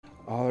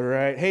All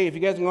right. Hey, if you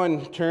guys can go ahead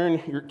and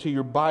turn to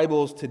your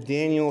Bibles to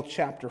Daniel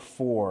chapter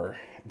 4.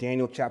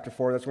 Daniel chapter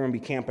 4, that's where we're going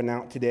to be camping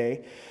out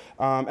today.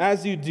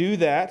 As you do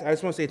that, I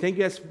just want to say thank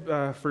you guys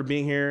for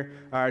being here.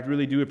 I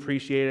really do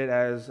appreciate it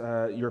as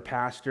your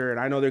pastor. And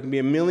I know there can be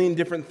a million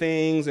different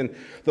things, and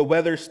the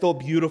weather's still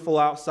beautiful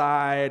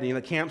outside, and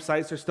the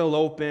campsites are still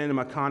open, and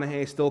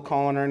McConaughey is still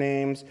calling our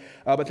names.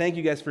 But thank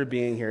you guys for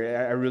being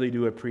here. I really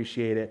do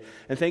appreciate it.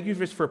 And thank you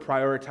just for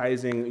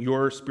prioritizing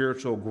your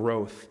spiritual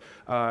growth.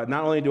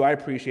 Not only do I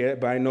appreciate it,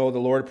 but I know the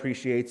Lord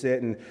appreciates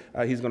it, and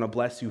He's going to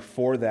bless you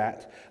for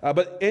that.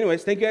 But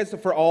anyways, thank you guys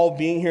for all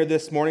being here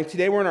this morning.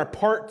 Today we're in our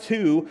part 2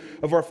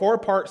 of our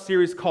 4-part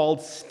series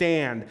called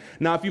Stand.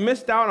 Now, if you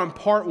missed out on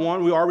part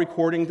 1, we are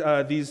recording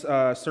these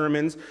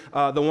sermons.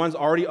 The ones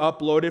already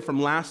uploaded from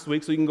last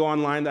week, so you can go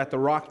online at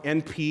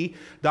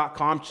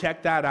therocknp.com.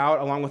 Check that out,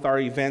 along with our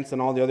events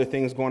and all the other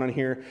things going on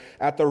here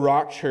at the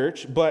Rock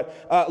Church. But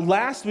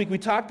last week we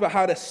talked about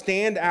how to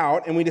stand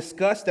out, and we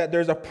discussed that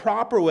there's a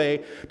proper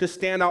way to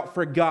stand out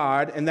for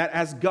God, and that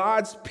as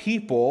God's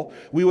people,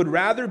 we would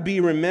rather be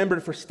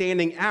remembered for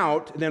standing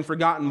out than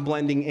forgotten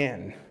blending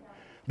in.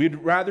 We'd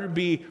rather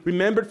be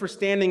remembered for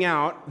standing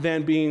out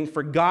than being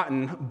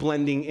forgotten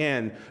blending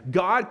in.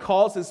 God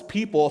calls His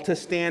people to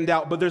stand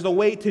out, but there's a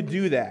way to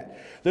do that.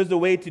 There's a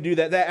way to do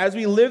that. That as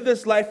we live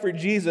this life for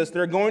Jesus,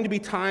 there are going to be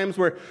times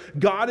where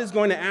God is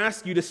going to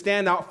ask you to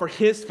stand out for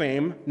His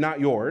fame, not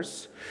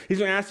yours. He's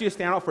going to ask you to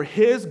stand out for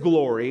His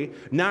glory,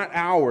 not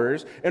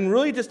ours, and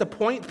really just to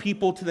point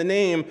people to the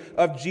name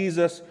of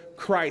Jesus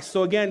Christ.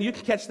 So again, you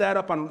can catch that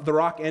up on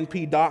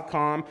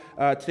therocknp.com.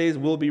 Today's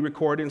will be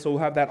recorded, so we'll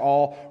have that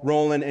all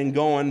rolling and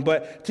going.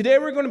 But today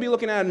we're going to be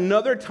looking at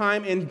another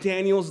time in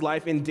Daniel's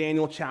life in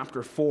Daniel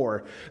chapter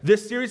 4.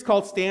 This series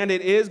called Stand,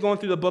 it is going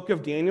through the book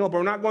of Daniel, but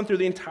we're not going through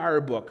the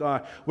entire book.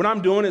 What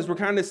I'm doing is we're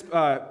kind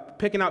of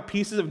picking out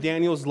pieces of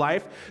Daniel's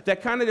life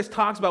that kind of just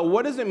talks about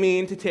what does it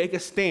mean to take a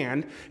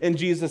stand in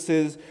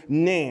Jesus'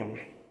 name.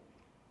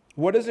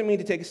 What does it mean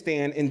to take a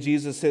stand in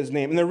Jesus'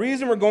 name? And the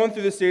reason we're going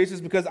through this series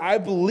is because I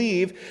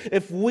believe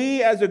if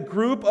we as a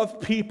group of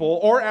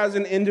people or as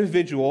an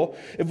individual,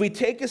 if we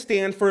take a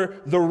stand for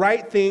the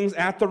right things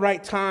at the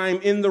right time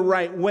in the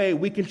right way,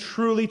 we can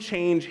truly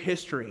change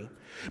history.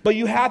 But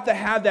you have to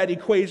have that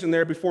equation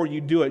there before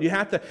you do it. You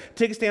have to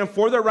take a stand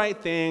for the right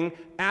thing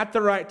at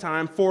the right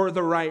time for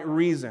the right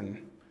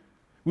reason.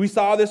 We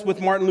saw this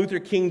with Martin Luther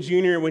King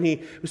Jr. when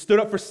he stood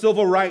up for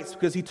civil rights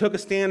because he took a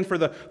stand for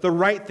the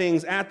right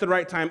things at the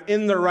right time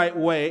in the right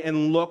way,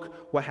 and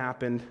look what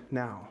happened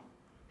now.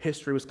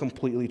 History was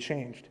completely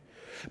changed.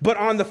 But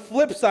on the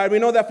flip side, we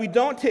know that if we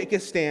don't take a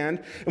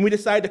stand and we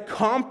decide to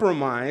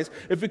compromise,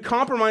 if we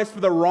compromise for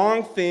the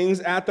wrong things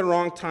at the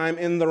wrong time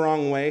in the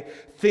wrong way,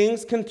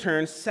 things can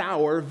turn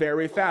sour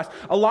very fast.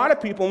 A lot of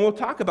people, and we'll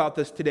talk about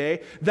this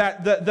today,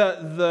 that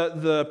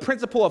the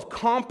principle of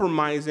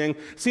compromising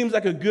seems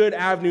like a good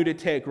avenue to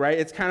take, right?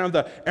 It's kind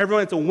of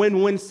it's a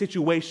win-win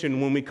situation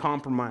when we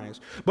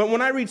compromise. But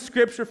when I read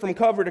scripture from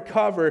cover to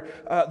cover,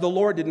 the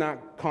Lord did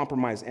not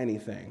compromise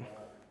anything.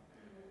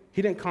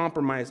 He didn't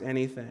compromise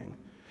anything.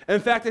 In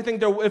fact, I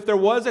think if there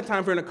was a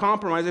time for him to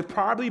compromise, it'd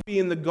probably be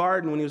in the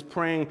garden when he was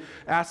praying,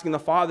 asking the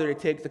Father to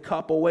take the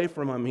cup away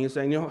from him. He was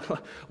saying,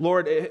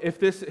 Lord, I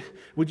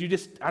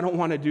don't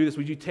want to do this.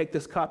 Would you take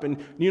this cup?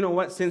 And you know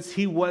what? Since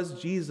he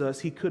was Jesus,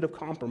 he could have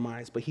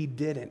compromised, but he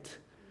didn't.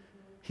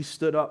 He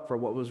stood up for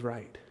what was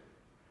right.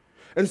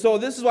 And so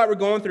this is why we're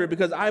going through it,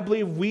 because I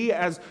believe we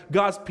as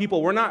God's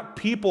people, we're not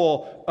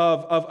people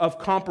of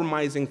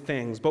compromising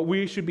things, but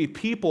we should be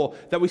people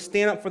that we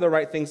stand up for the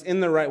right things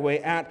in the right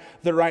way at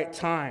the right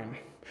time.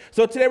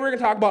 So today we're going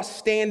to talk about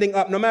standing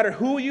up. No matter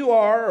who you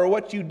are or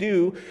what you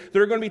do,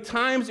 there are going to be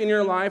times in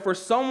your life where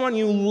someone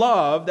you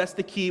love, that's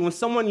the key, when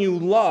someone you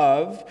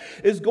love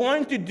is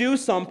going to do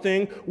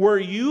something where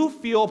you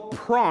feel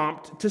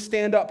prompt to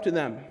stand up to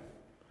them.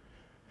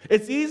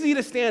 It's easy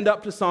to stand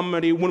up to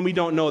somebody when we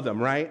don't know them,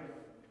 right?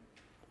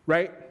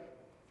 Right?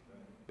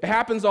 It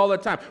happens all the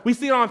time. We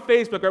see it on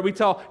Facebook, or we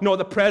tell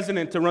the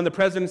president to run the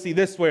presidency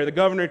this way, or the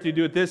governor to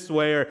do it this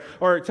way,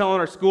 or telling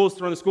our schools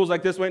to run the schools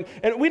like this way.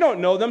 And we don't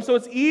know them, so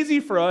it's easy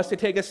for us to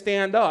take a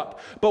stand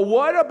up. But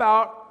what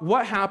about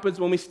what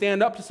happens when we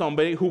stand up to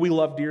somebody who we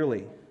love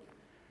dearly?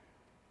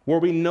 Where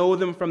we know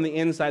them from the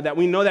inside, that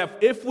we know that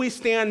if we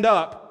stand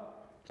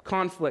up,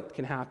 conflict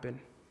can happen.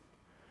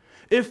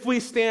 If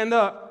we stand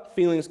up,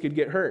 feelings could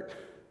get hurt.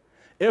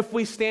 If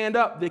we stand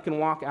up, they can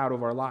walk out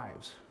of our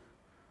lives.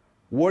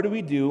 What do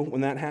we do when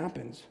that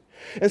happens?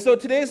 And so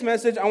today's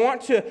message, I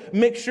want to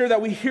make sure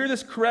that we hear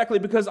this correctly,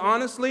 because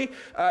honestly,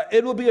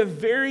 it will be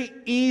very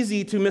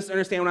easy to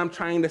misunderstand what I'm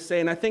trying to say.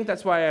 And I think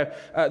that's why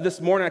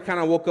this morning I kind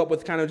of woke up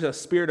with kind of just a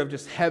spirit of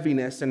just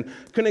heaviness and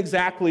couldn't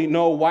exactly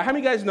know why. How many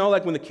of you guys know,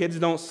 like, when the kids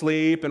don't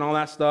sleep and all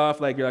that stuff,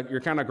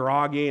 you're kind of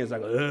groggy, and it's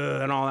like,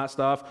 ugh, and all that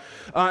stuff.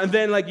 And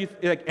then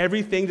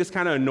everything just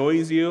kind of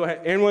annoys you.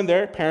 Anyone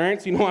there,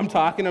 parents, you know what I'm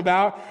talking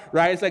about,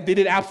 right? It's like they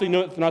did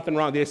absolutely nothing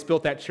wrong. They just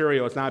spilt that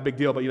Cheerio. It's not a big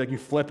deal, but you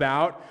flip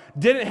out.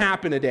 Didn't happen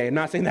happen today. I'm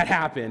not saying that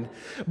happened.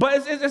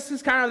 But it's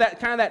just kind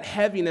of that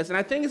heaviness. And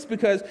I think it's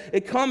because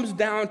it comes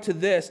down to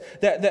this,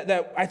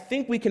 that I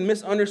think we can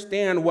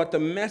misunderstand what the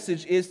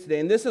message is today.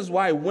 And this is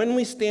why when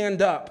we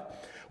stand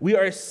up, we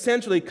are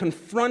essentially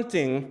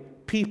confronting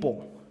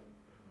people.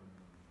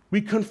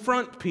 We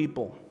confront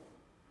people.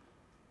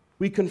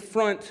 We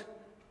confront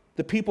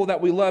the people that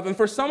we love. And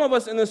for some of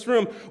us in this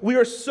room, we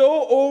are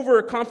so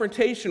over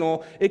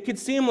confrontational, it could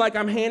seem like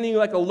I'm handing you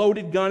like a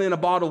loaded gun and a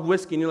bottle of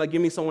whiskey, and you're like,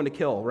 give me someone to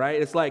kill,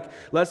 right? It's like,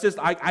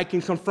 I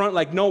can confront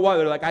like no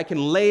other. Like, I can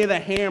lay the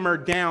hammer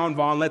down,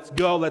 Vaughn. Let's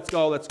go, let's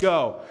go, let's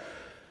go.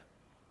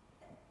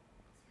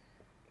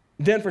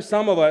 Then for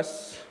some of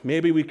us,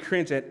 maybe we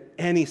cringe at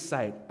any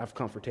sight of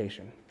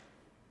confrontation.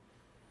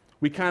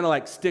 We kind of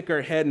like stick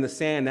our head in the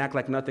sand and act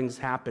like nothing's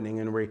happening,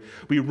 and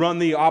we run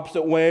the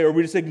opposite way, or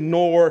we just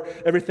ignore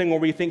everything, or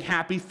we think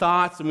happy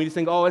thoughts, and we just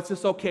think, oh, it's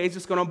just okay, it's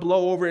just going to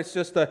blow over, it's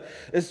just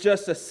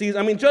a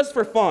season. I mean, just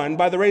for fun,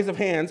 by the raise of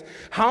hands,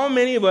 how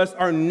many of us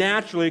are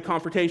naturally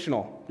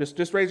confrontational?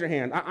 Just raise your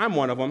hand. I'm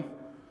one of them.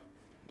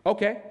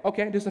 Okay,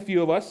 just a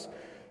few of us.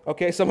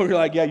 Okay, some of you are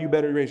like, yeah, you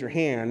better raise your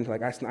hand.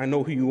 Like, I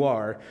know who you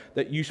are,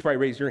 that you should probably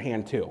raise your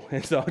hand too.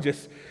 And so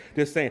just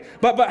saying.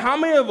 But how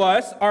many of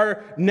us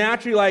are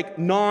naturally like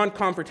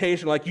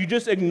non-confrontational? Like, you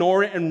just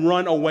ignore it and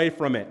run away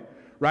from it,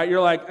 right?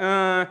 You're like,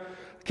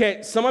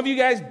 okay, some of you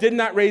guys did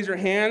not raise your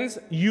hands.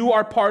 You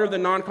are part of the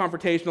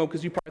non-confrontational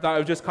because you probably thought it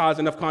would just cause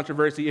enough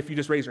controversy if you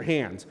just raise your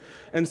hands.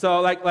 And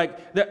so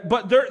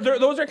but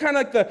those are kind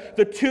of like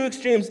the two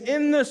extremes.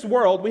 In this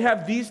world, we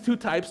have these two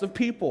types of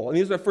people. And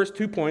these are the first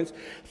 2 points.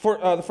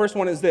 The first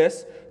one is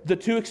this. The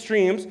two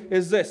extremes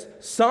is this.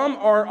 Some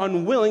are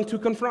unwilling to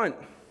confront.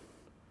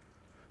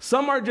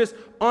 Some are just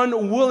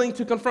unwilling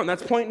to confront.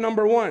 That's point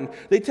number one.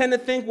 They tend to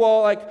think,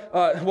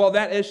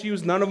 that issue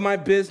is none of my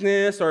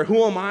business, or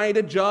who am I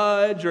to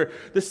judge, or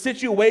the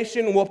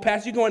situation will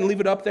pass. You go and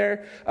leave it up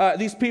there.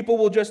 These people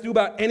will just do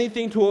about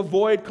anything to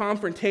avoid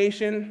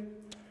confrontation.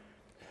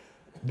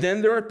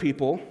 Then there are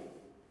people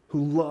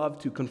who love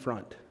to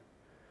confront,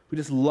 who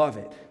just love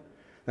it.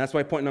 That's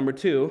why point number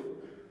 2,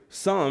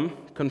 some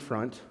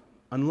confront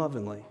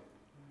unlovingly.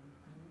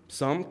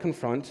 Some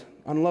confront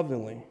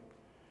unlovingly.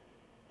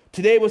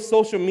 Today with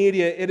social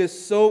media, it is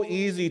so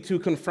easy to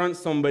confront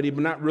somebody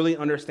but not really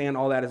understand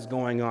all that is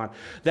going on.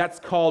 That's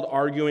called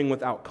arguing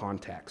without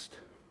context.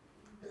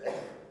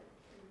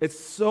 It's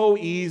so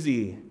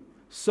easy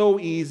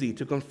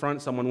to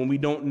confront someone when we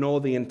don't know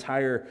the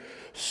entire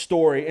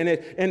story.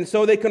 And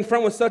so they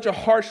confront with such a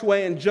harsh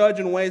way and judge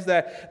in ways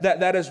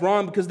that is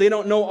wrong because they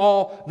don't know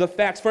all the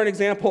facts. For an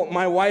example,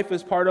 my wife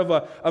is part of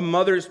a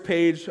mother's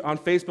page on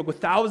Facebook with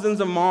thousands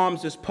of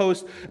moms just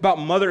post about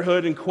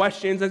motherhood and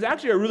questions. It's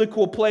actually a really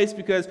cool place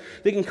because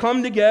they can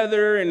come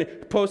together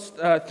and post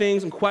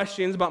things and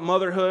questions about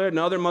motherhood, and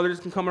other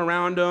mothers can come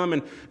around them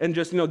and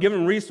just give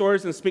them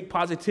resources and speak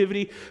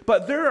positivity.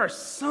 But there are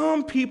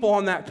some people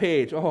on that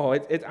page,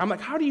 I'm like,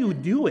 how do you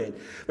do it?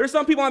 There's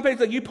some people on the page,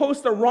 like, you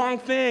post the wrong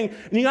thing,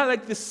 and you got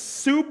like this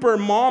super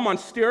mom on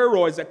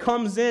steroids that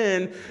comes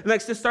in and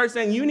like to start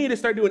saying, you need to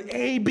start doing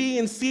A, B,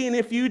 and C, and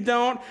if you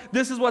don't,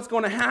 this is what's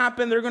going to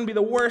happen. They're going to be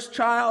the worst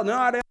child.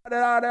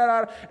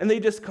 And they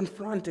just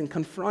confront,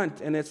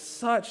 and it's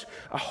such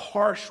a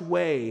harsh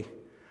way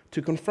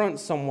to confront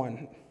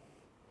someone.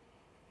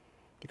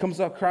 It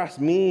comes across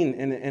mean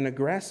and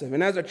aggressive.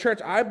 And as a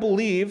church, I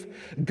believe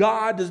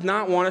God does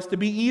not want us to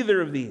be either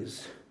of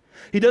these.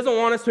 He doesn't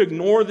want us to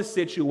ignore the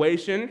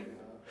situation,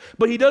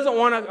 but he doesn't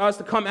want us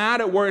to come at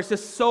it where it's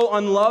just so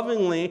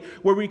unlovingly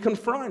where we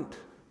confront.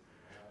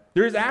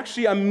 There's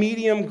actually a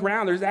medium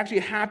ground. There's actually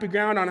a happy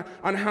ground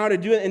on how to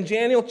do it. In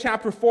Daniel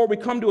chapter 4, we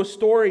come to a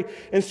story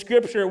in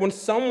Scripture when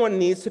someone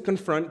needs to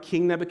confront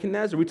King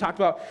Nebuchadnezzar. We talked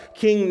about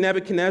King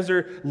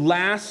Nebuchadnezzar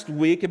last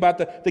week, about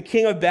the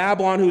king of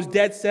Babylon who was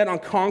dead set on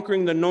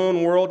conquering the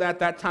known world at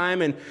that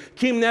time. And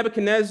King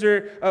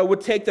Nebuchadnezzar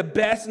would take the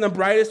best and the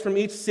brightest from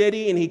each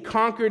city, and he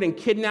conquered and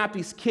kidnapped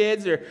these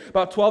kids. They're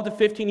about 12 to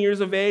 15 years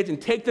of age, and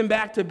take them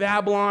back to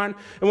Babylon.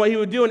 And what he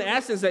would do in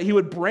essence is that he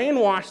would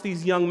brainwash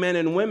these young men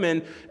and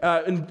women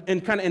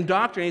and kind of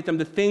indoctrinate them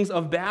to things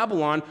of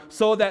Babylon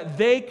so that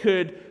they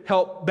could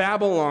help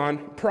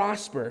Babylon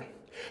prosper.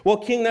 Well,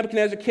 King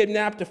Nebuchadnezzar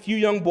kidnapped a few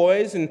young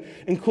boys, and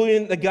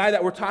including the guy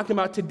that we're talking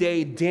about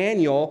today,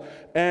 Daniel,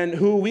 and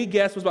who we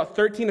guess was about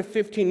 13 to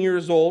 15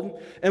 years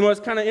old. And what was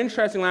kind of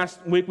interesting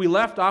last week, we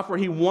left off where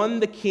he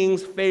won the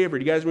king's favor.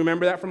 Do you guys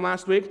remember that from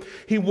last week?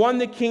 He won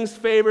the king's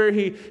favor.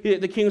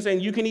 The king was saying,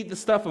 you can eat the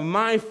stuff of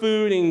my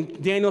food.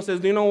 And Daniel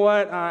says, you know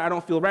what? I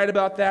don't feel right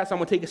about that, so I'm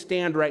going to take a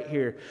stand right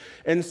here.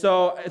 And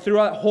so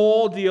throughout that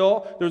whole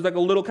deal, there was like a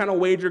little kind of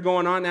wager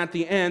going on. At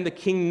the end, the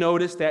king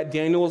noticed that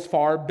Daniel was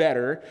far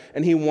better,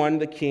 and he won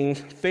the king's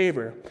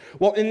favor.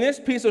 Well, in this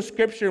piece of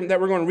scripture that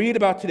we're going to read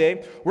about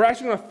today, we're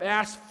actually going to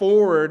fast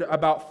forward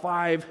about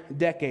 5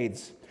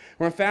 decades.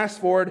 We're going to fast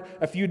forward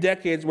a few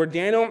decades where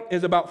Daniel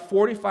is about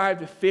 45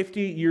 to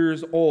 50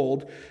 years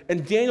old.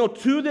 And Daniel,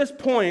 to this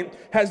point,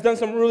 has done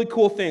some really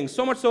cool things.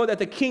 So much so that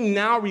the king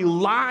now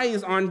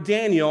relies on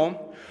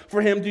Daniel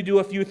for him to do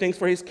a few things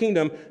for his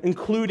kingdom,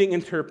 including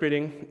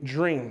interpreting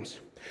dreams.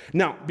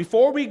 Now,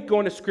 before we go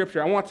into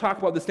scripture, I want to talk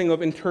about this thing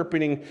of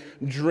interpreting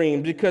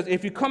dreams, because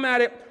if you come at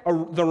it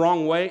the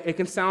wrong way, it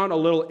can sound a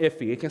little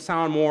iffy. It can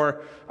sound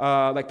more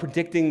like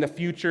predicting the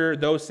future,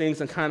 those things,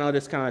 and kind of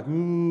like,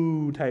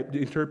 ooh, type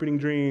interpreting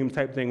dreams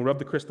type thing, rub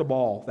the crystal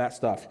ball, that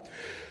stuff.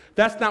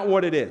 That's not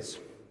what it is,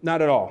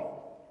 not at all.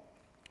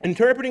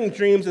 Interpreting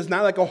dreams is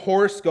not like a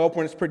horoscope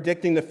when it's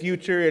predicting the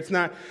future. It's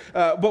not,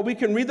 but we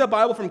can read the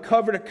Bible from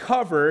cover to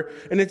cover,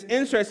 and it's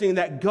interesting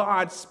that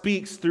God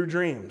speaks through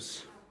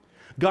dreams.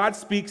 God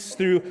speaks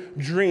through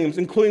dreams,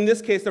 including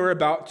this case that we're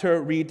about to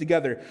read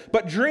together.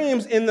 But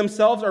dreams in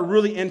themselves are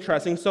really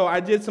interesting. So I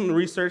did some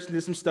research,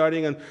 did some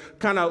studying, and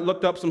kind of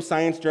looked up some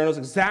science journals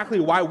exactly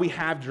why we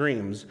have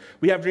dreams.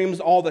 We have dreams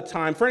all the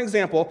time. For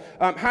example,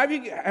 have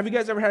you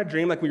guys ever had a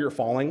dream like when you're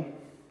falling?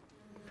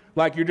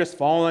 Like you're just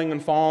falling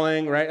and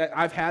falling, right?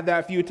 I've had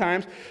that a few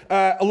times.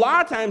 A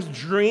lot of times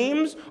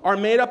dreams are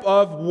made up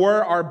of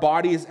where our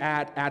body's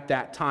at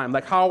that time,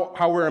 like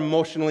how we're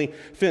emotionally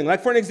feeling.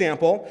 Like for an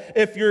example,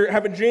 if you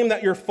have a dream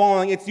that you're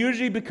falling, it's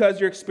usually because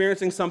you're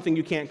experiencing something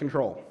you can't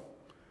control.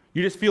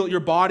 You just feel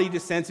your body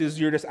just senses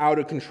you're just out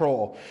of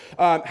control.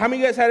 How many of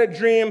you guys had a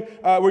dream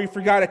where you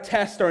forgot a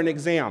test or an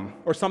exam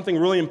or something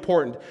really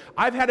important?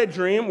 I've had a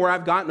dream where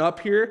I've gotten up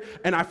here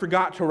and I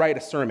forgot to write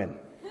a sermon.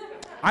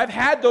 I've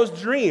had those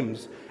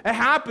dreams. It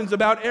happens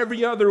about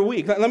every other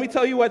week. Let me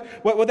tell you what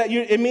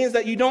it means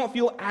that you don't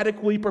feel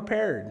adequately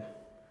prepared.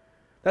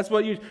 That's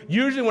what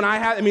usually when I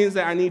have it means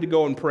that I need to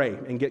go and pray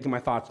and get my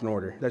thoughts in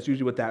order. That's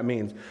usually what that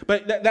means.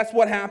 But that's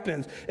what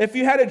happens. If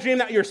you had a dream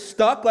that you're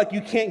stuck, like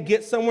you can't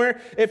get somewhere,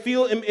 it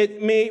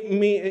may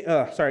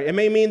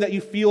mean that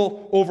you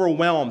feel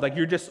overwhelmed, like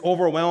you're just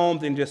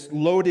overwhelmed and just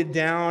loaded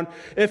down.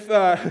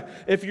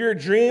 If your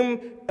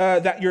dream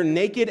that you're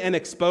naked and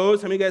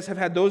exposed, how many of you guys have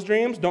had those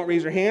dreams? Don't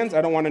raise your hands.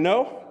 I don't want to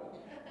know.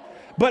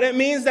 But it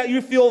means that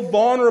you feel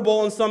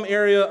vulnerable in some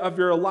area of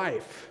your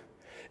life.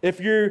 If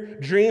you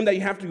dream that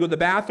you have to go to the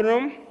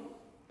bathroom,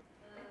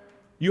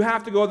 you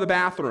have to go to the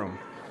bathroom.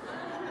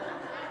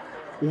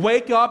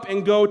 Wake up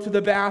and go to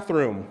the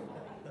bathroom.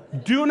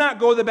 Do not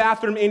go to the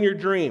bathroom in your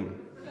dream.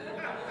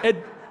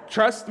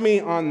 Trust me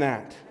on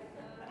that.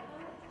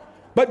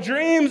 But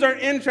dreams are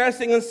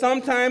interesting, and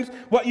sometimes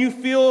what you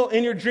feel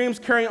in your dreams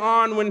carry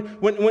on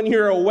when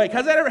you're awake.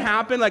 Has that ever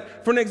happened?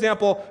 Like, for an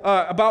example,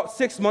 about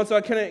 6 months ago,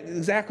 I can't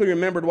exactly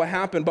remember what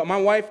happened, but my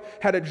wife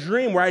had a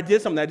dream where I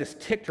did something that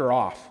just ticked her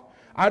off.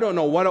 I don't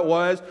know what it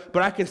was,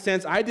 but I can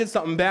sense I did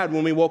something bad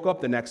when we woke up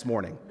the next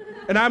morning.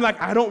 And I'm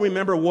like, I don't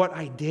remember what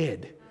I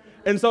did.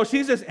 And so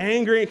she's just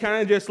angry and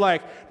kind of just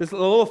like, just a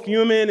little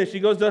fuming, and she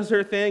goes, does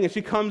her thing, and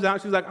she comes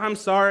out, she's like, I'm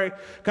sorry.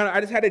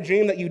 I just had a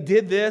dream that you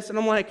did this. And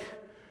I'm like,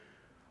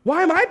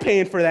 why am I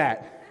paying for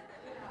that?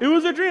 It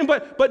was a dream,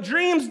 but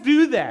dreams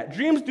do that.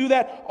 Dreams do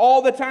that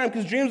all the time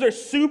because dreams are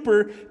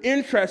super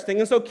interesting.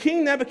 And so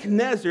King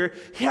Nebuchadnezzar,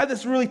 he had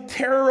this really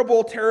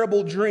terrible,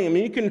 terrible dream.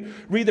 And you can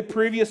read the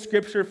previous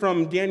scripture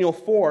from Daniel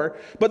 4,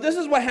 but this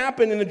is what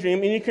happened in the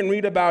dream, and you can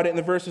read about it in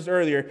the verses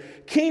earlier.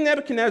 King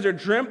Nebuchadnezzar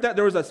dreamt that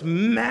there was this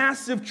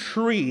massive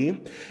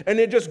tree, and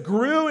it just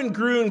grew and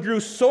grew and grew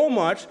so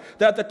much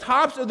that the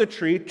tops of the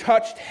tree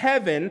touched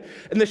heaven,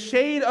 and the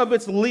shade of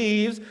its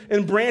leaves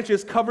and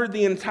branches covered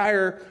the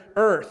entire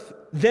earth.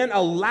 Then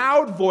a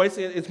loud voice,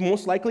 it's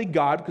most likely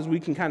God, because we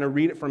can kind of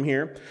read it from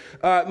here.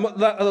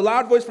 A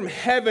loud voice from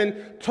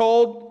heaven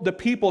told the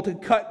people to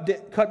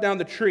cut down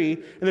the tree,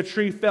 and the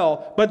tree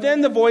fell. But then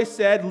the voice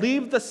said,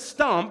 leave the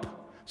stump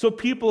so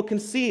people can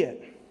see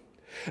it.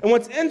 And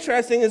what's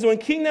interesting is when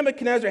King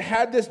Nebuchadnezzar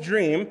had this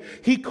dream,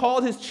 he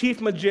called his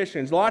chief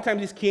magicians. A lot of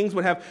times these kings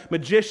would have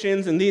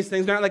magicians and these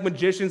things, not like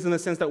magicians in the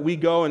sense that we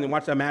go and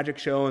watch a magic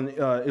show and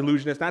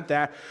illusionists, not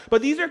that.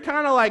 But these are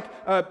kind of like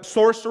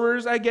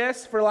sorcerers, I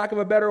guess, for lack of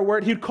a better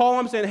word. He'd call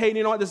them saying, hey,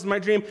 you know what, this is my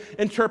dream,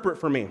 interpret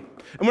for me.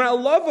 And what I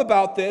love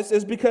about this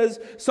is because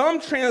some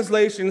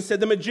translations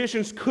said the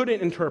magicians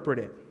couldn't interpret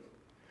it.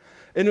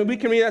 And we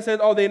can read that says,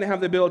 oh, they didn't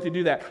have the ability to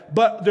do that.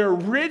 But the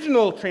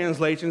original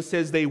translation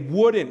says they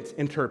wouldn't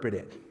interpret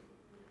it.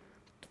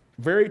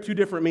 Very two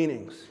different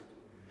meanings.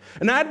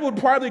 And I would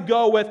probably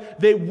go with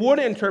they would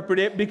interpret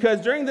it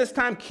because during this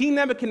time, King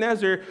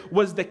Nebuchadnezzar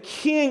was the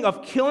king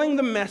of killing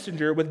the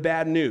messenger with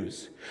bad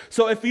news.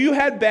 So if you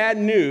had bad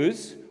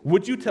news,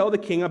 would you tell the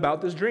king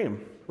about this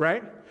dream,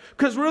 right?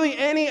 Because really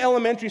any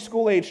elementary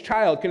school age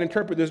child can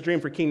interpret this dream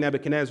for King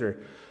Nebuchadnezzar.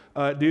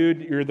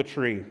 Dude, you're the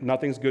tree.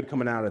 Nothing's good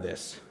coming out of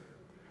this.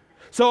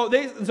 So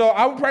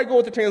I would probably go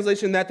with the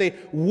translation that they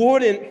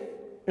wouldn't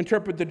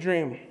interpret the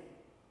dream.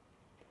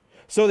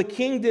 So the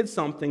king did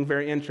something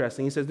very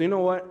interesting. He says, you know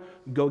what?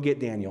 Go get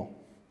Daniel.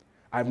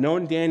 I've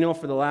known Daniel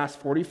for the last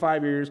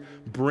 45 years.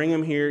 Bring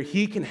him here.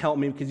 He can help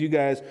me because you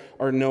guys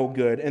are no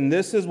good. And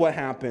this is what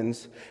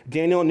happens.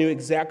 Daniel knew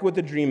exactly what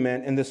the dream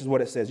meant, and this is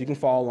what it says. You can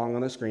follow along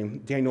on the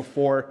screen. Daniel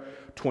 4,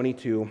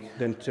 22,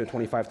 then to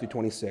 25 through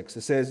 26.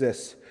 It says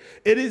this,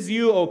 "It is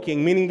you, O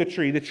king," meaning the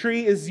tree. "The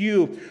tree is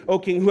you, O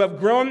king, who have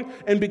grown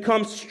and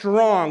become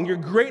strong. Your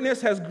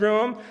greatness has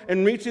grown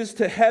and reaches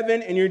to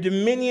heaven, and your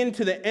dominion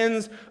to the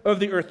ends of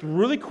the earth."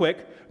 Really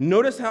quick,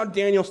 notice how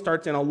Daniel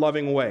starts in a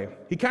loving way.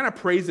 He kind of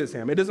praises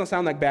him. It doesn't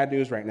sound like bad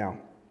news right now.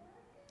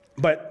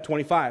 But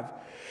 25,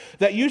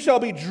 "That you shall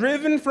be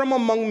driven from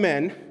among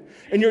men,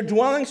 and your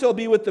dwelling shall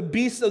be with the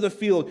beasts of the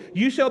field.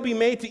 You shall be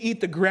made to eat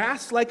the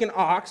grass like an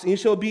ox, and you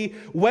shall be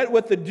wet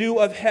with the dew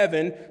of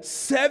heaven.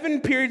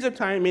 7 periods of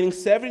time," meaning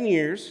 7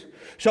 years,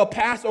 "shall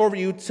pass over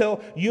you till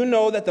you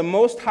know that the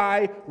Most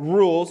High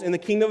rules, and the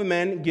kingdom of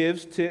men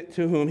gives to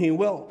whom he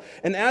will.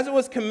 And as it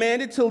was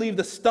commanded to leave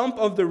the stump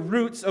of the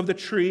roots of the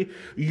tree,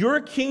 your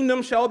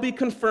kingdom shall be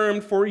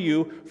confirmed for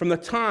you from the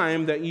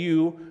time that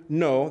you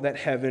know that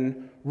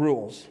heaven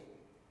rules."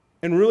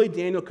 And really,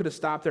 Daniel could have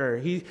stopped there.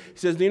 He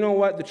says, "You know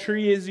what? The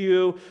tree is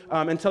you.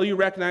 Until you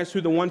recognize who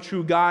the one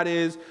true God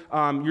is,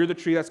 you're the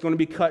tree that's going to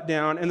be cut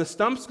down. And the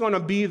stump's going to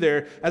be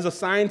there as a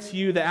sign to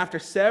you that after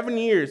 7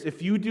 years,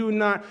 if you do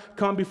not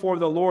come before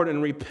the Lord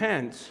and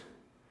repent,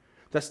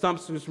 that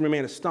stump's just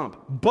remain a stump.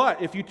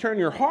 But if you turn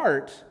your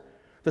heart,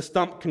 the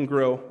stump can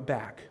grow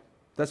back."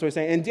 That's what he's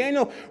saying. And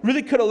Daniel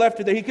really could have left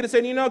it there. He could have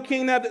said, "You know,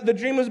 king, the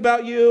dream was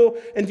about you."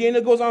 And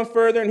Daniel goes on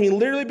further, and he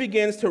literally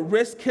begins to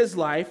risk his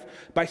life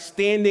by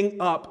standing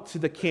up to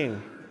the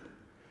king.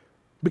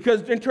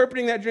 Because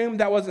interpreting that dream,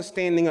 that wasn't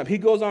standing up. He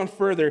goes on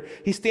further.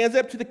 He stands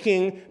up to the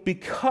king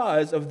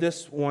because of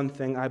this one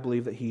thing I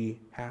believe that he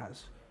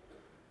has.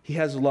 He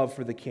has love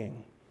for the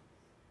king.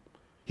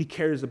 He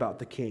cares about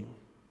the king.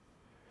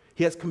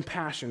 He has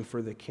compassion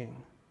for the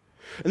king.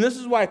 And this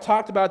is why I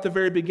talked about at the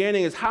very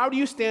beginning is how do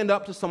you stand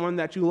up to someone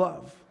that you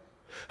love?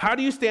 How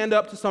do you stand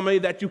up to somebody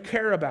that you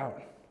care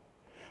about?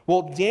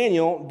 Well,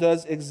 Daniel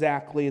does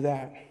exactly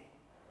that.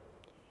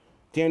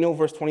 Daniel,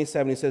 verse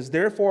 27, he says,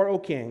 "Therefore, O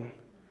king,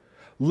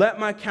 let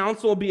my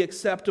counsel be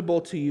acceptable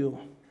to you.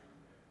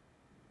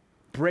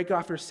 Break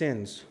off your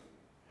sins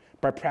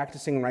by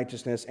practicing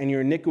righteousness, and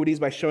your iniquities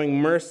by showing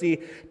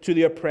mercy to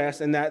the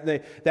oppressed, and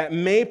that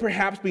may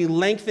perhaps be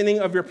lengthening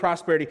of your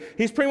prosperity."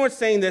 He's pretty much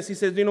saying this. He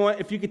says, "You know what?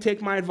 If you could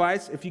take my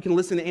advice, if you can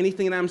listen to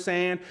anything that I'm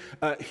saying,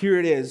 here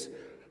it is.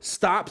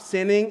 Stop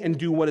sinning and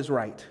do what is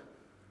right."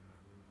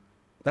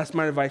 That's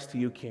my advice to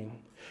you, king.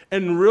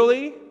 And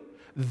really,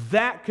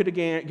 that could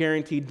have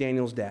guaranteed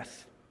Daniel's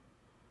death.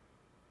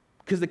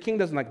 Because the king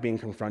doesn't like being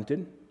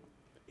confronted.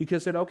 He could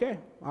have said, "Okay,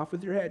 off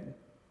with your head."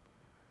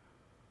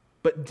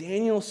 But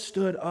Daniel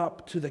stood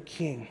up to the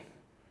king.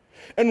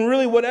 And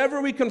really,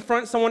 whatever we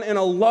confront someone in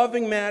a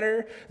loving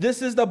manner,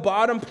 this is the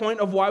bottom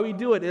point of why we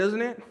do it,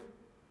 isn't it?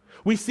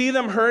 We see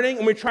them hurting,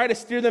 and we try to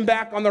steer them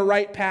back on the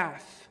right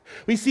path.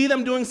 We see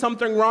them doing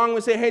something wrong. We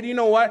say, "Hey, do you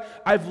know what?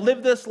 I've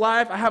lived this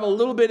life. I have a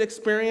little bit of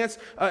experience.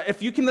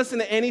 If you can listen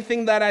to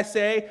anything that I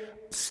say,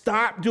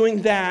 stop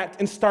doing that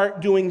and start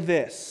doing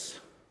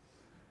this."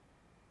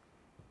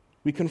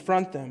 We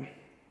confront them.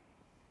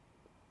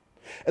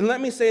 And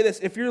let me say this,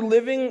 if you're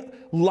living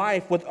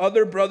life with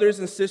other brothers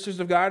and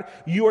sisters of God,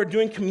 you are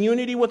doing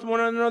community with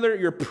one another,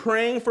 you're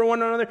praying for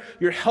one another,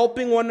 you're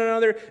helping one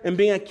another, and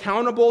being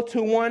accountable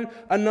to one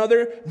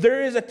another,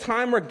 there is a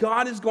time where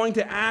God is going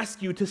to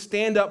ask you to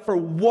stand up for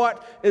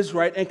what is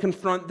right and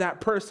confront that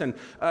person.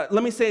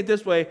 Let me say it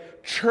this way,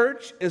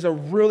 church is a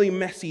really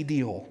messy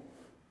deal.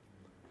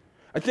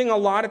 I think a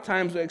lot of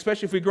times,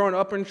 especially if we're growing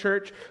up in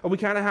church, we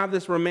kind of have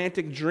this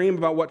romantic dream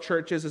about what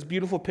church is, this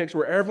beautiful picture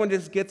where everyone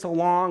just gets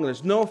along,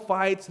 there's no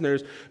fights, and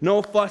there's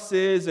no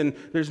fusses, and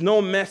there's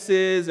no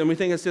messes, and we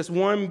think it's just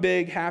one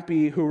big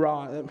happy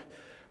hurrah.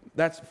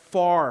 That's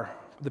far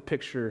the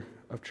picture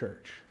of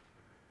church.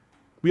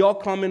 We all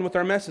come in with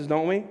our messes,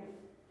 don't we?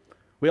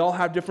 We all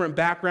have different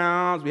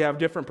backgrounds, we have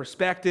different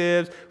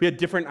perspectives, we have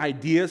different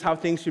ideas how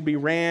things should be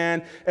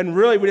ran, and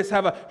really we just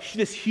have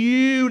this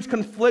huge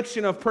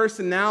confliction of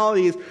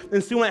personalities,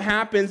 and soon what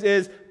happens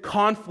is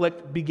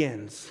conflict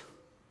begins.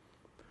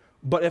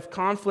 But if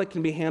conflict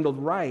can be handled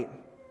right,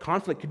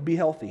 conflict could be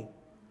healthy.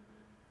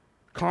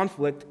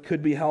 Conflict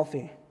could be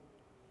healthy.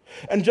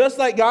 And just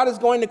like God is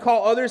going to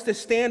call others to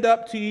stand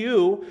up to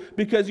you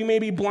because you may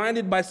be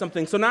blinded by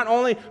something. So not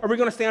only are we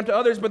going to stand up to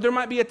others, but there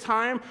might be a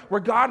time where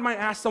God might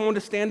ask someone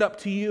to stand up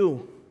to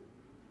you.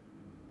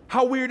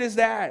 How weird is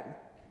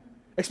that?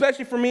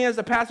 Especially for me as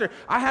a pastor,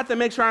 I have to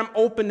make sure I'm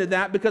open to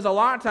that because a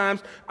lot of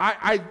times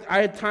I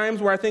had times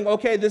where I think,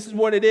 okay, this is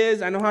what it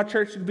is. I know how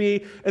church should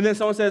be. And then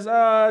someone says,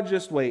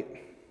 just wait.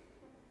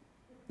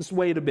 Just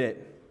wait a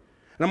bit.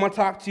 And I'm going to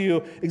talk to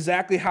you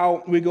exactly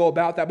how we go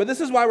about that. But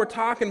this is why we're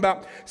talking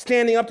about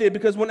standing up to it,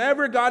 because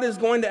whenever God is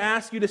going to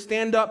ask you to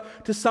stand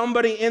up to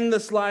somebody in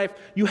this life,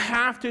 you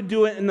have to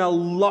do it in a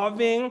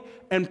loving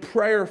and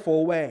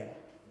prayerful way.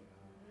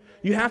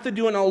 You have to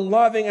do it in a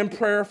loving and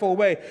prayerful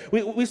way.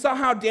 We saw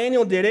how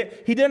Daniel did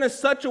it. He did it in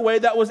such a way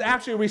that was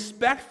actually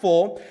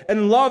respectful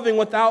and loving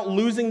without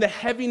losing the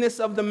heaviness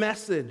of the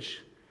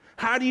message.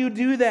 How do you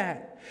do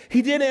that?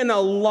 He did it in a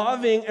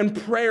loving and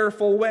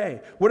prayerful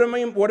way. What do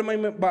I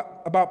mean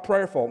about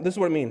prayerful? This is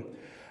what I mean.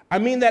 I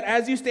mean that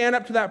as you stand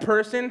up to that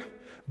person,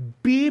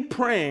 be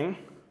praying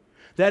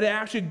that it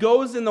actually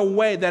goes in the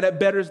way that it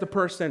betters the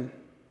person.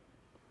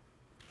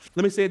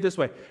 Let me say it this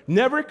way.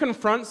 Never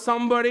confront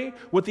somebody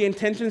with the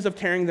intentions of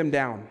tearing them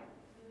down.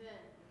 Amen.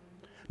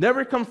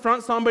 Never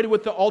confront somebody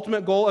with the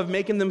ultimate goal of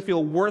making them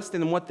feel worse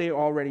than what they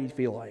already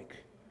feel like.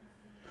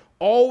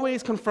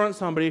 Always confront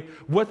somebody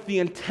with the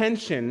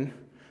intention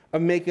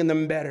of making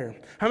them better.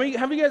 Have you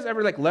guys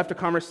ever left a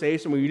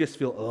conversation where you just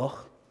feel,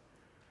 ugh?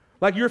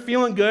 Like you're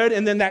feeling good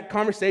and then that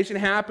conversation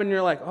happened and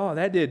you're like, oh,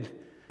 that did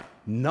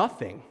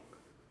nothing.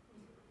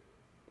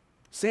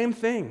 Same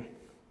thing.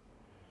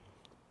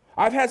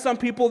 I've had some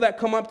people that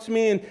come up to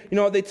me and,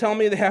 they tell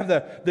me they have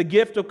the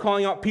gift of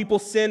calling out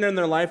people's sin in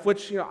their life,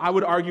 which, I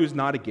would argue is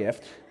not a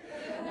gift.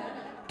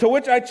 To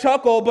which I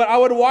chuckle, but I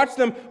would watch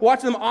them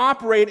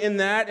operate in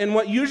that, and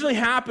what usually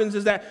happens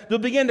is that they'll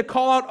begin to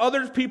call out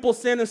other people's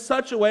sin in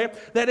such a way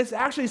that it's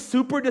actually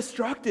super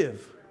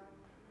destructive.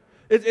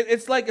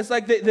 It's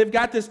like they've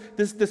got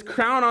this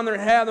crown on their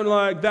head, and they're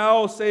like,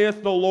 "Thou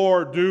sayest the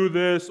Lord, do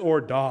this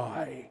or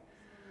die."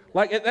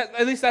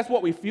 At least that's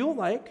what we feel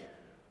like.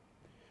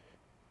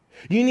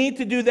 You need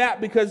to do that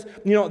because,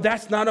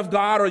 that's not of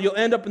God, or you'll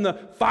end up in the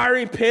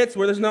fiery pits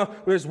where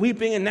there's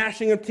weeping and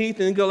gnashing of teeth,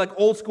 and then go like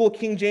old school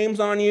King James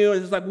on you.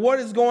 And it's like, what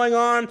is going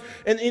on?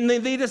 And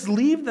they just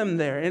leave them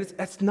there. And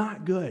that's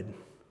not good.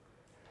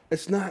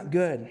 It's not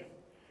good.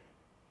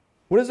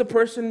 What is a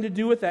person to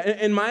do with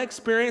that? In my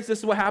experience, this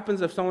is what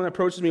happens if someone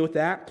approaches me with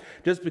that,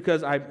 just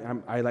because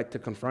I like to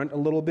confront a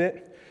little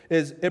bit,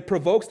 is it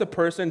provokes the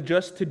person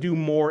just to do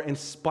more in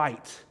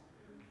spite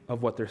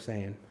of what they're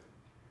saying.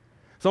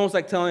 It's almost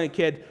like telling a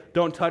kid,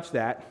 don't touch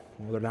that.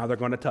 Well, now they're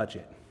going to touch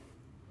it.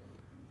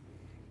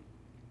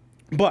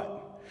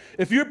 But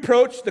if you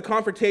approach the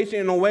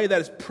confrontation in a way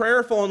that is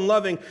prayerful and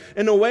loving,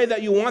 in a way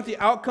that you want the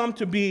outcome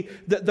to be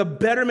the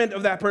betterment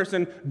of that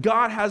person,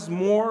 God has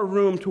more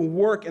room to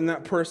work in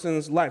that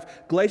person's life.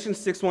 Galatians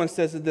 6:1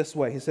 says it this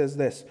way. He says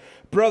this,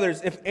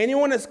 brothers, if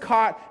anyone is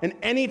caught in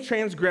any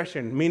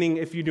transgression, meaning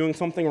if you're doing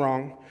something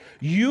wrong,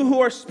 you who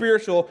are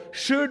spiritual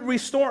should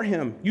restore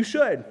him. You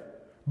should.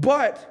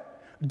 But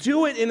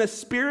do it in a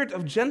spirit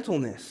of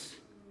gentleness.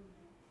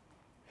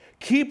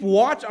 Keep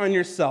watch on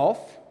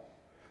yourself,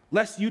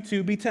 lest you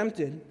too be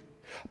tempted.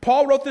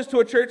 Paul wrote this to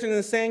a church and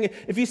is saying,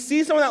 if you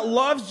see someone that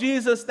loves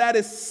Jesus that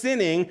is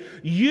sinning,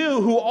 you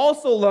who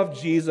also love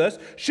Jesus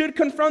should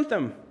confront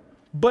them,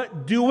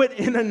 but do it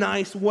in a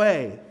nice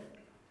way.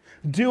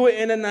 Do it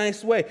in a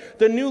nice way.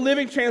 The New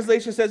Living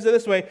Translation says it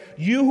this way,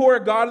 you who are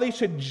godly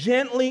should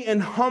gently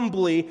and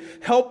humbly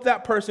help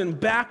that person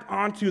back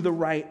onto the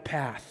right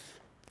path.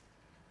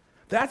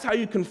 That's how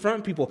you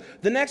confront people.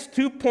 The next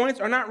 2 points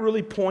are not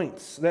really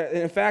points.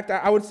 In fact,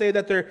 I would say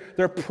that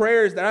they're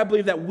prayers that I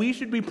believe that we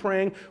should be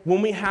praying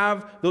when we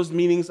have those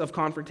meetings of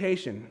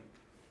confrontation.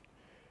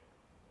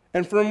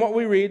 And from what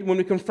we read, when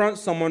we confront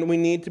someone, we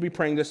need to be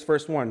praying this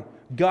first one.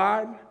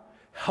 God,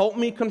 help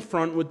me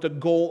confront with the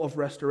goal of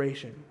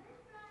restoration.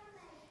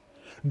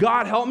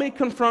 God, help me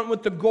confront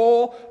with the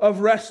goal of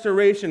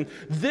restoration.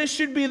 This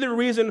should be the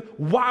reason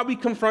why we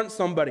confront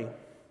somebody.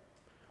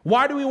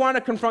 Why do we want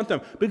to confront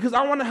them? Because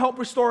I want to help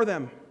restore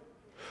them.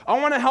 I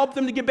want to help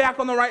them to get back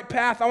on the right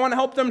path. I want to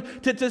help them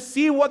to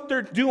see what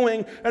they're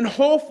doing, and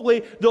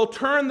hopefully they'll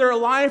turn their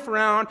life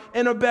around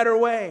in a better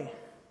way.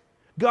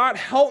 God,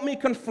 help me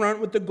confront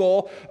with the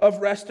goal of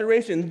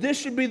restoration. This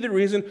should be the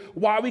reason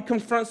why we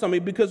confront somebody,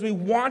 because we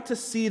want to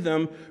see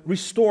them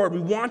restored. We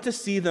want to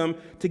see them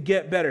to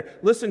get better.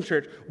 Listen,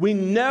 church, we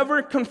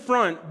never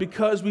confront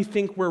because we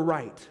think we're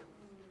right.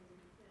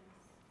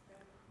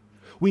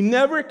 We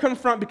never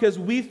confront because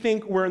we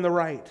think we're in the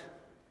right.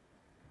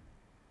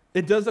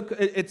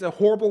 It's a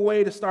horrible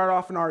way to start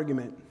off an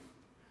argument.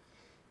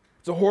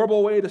 It's a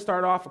horrible way to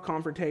start off a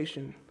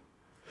confrontation.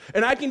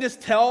 And I can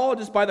just tell,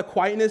 just by the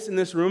quietness in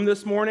this room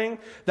this morning,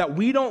 that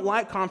we don't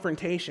like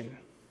confrontation.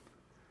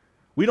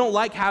 We don't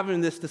like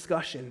having this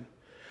discussion.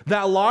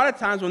 That a lot of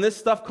times when this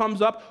stuff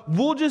comes up,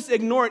 we'll just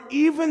ignore it,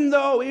 even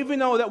though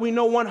that we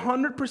know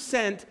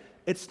 100%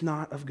 it's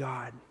not of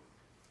God.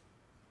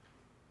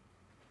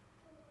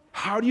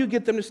 How do you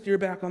get them to steer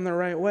back on the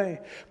right way?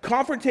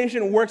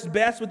 Confrontation works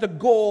best with the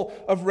goal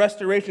of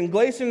restoration.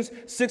 Galatians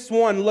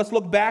 6:1, let's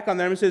look back on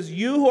that. It says,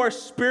 you who are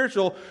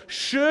spiritual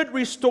should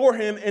restore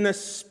him in a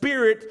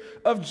spirit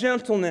of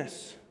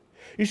gentleness.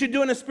 You should do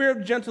it in a spirit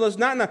of gentleness,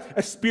 not in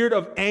a spirit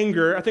of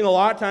anger. I think a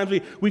lot of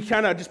times we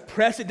kind of just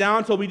press it down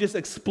until we just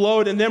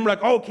explode, and then we're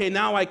like, okay,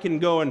 now I can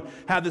go and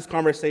have this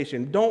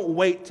conversation. Don't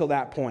wait till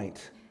that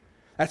point.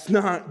 That's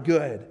not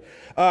good.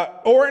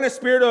 Or in a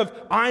spirit of,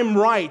 I'm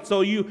right.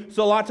 So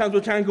a lot of times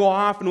we'll kind of go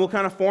off and we'll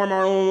kind of form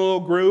our own little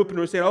group and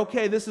we'll say,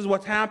 okay, this is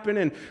what's happened.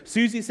 And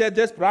Susie said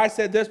this, but I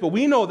said this, but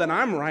we know that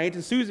I'm right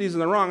and Susie's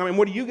in the wrong. I mean,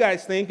 what do you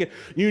guys think? And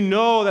you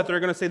know that they're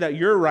going to say that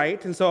you're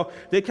right. And so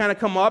they kind of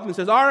come up and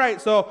says, all right,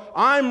 so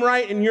I'm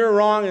right and you're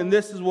wrong and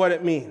this is what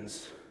it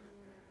means.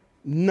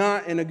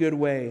 Not in a good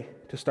way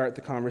to start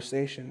the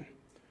conversation.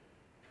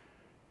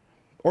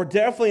 Or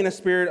definitely in a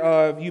spirit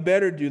of, you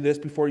better do this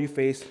before you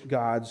face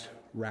God's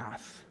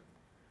wrath.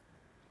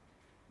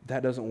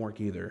 That doesn't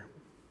work either.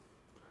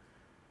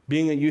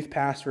 Being a youth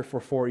pastor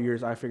for 4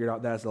 years, I figured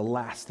out that is the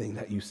last thing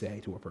that you say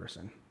to a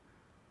person.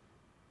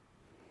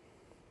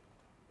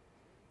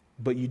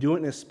 But you do it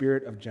in a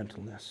spirit of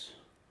gentleness,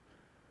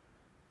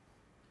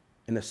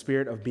 in a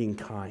spirit of being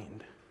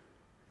kind,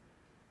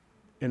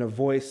 in a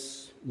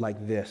voice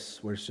like this,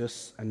 where it's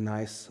just a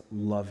nice,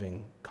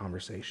 loving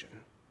conversation.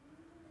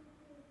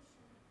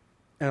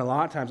 And a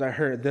lot of times I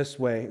heard it this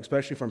way,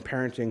 especially from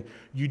parenting,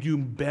 you do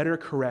better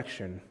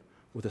correction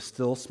with a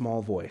still,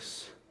 small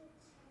voice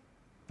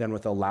than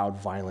with a loud,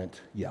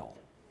 violent yell.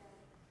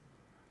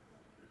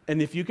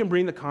 And if you can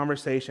bring the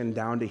conversation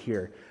down to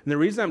here, and the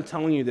reason I'm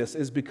telling you this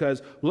is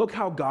because look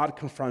how God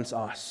confronts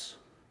us.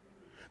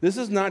 This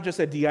is not just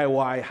a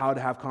DIY, how to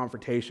have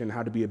confrontation,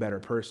 how to be a better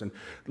person.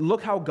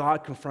 Look how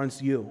God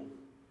confronts you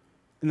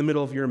in the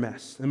middle of your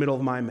mess, in the middle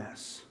of my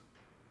mess.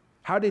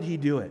 How did he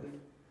do it?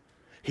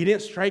 He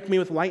didn't strike me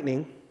with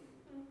lightning.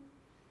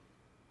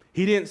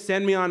 He didn't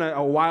send me on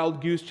a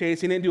wild goose chase.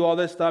 He didn't do all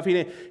this stuff. He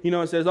didn't,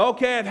 it says,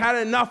 okay, I've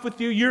had enough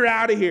with you. You're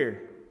out of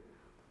here.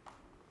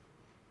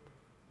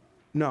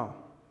 No.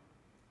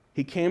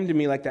 He came to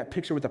me like that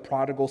picture with the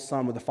prodigal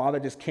son, where the father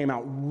just came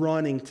out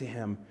running to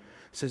him.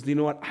 Says, do you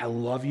know what? I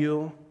love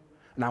you,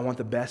 and I want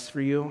the best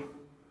for you,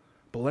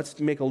 but let's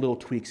make a little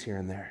tweaks here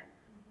and there.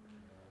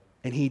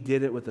 And he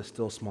did it with a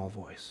still small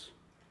voice.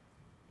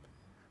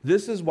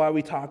 This is why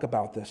we talk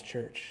about this,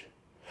 church.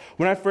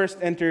 When I first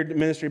entered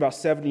ministry about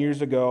 7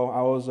 years ago,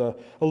 I was a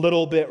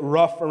little bit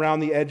rough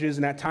around the edges,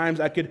 and at times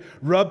I could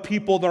rub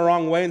people the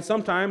wrong way, and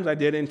sometimes I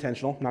did it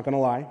intentional, not going to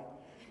lie.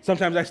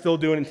 Sometimes I still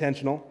do it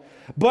intentional.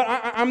 But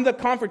I'm the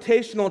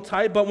confrontational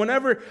type, but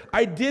whenever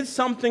I did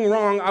something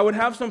wrong, I would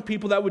have some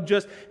people that would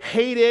just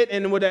hate it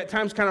and would at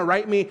times kind of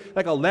write me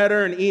like a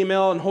letter, an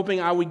email, and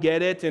hoping I would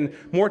get it. And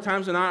more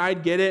times than not,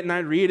 I'd get it and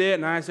I'd read it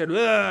and I said, ugh,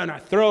 and I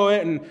throw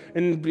it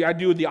and I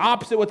do the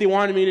opposite what they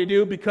wanted me to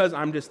do because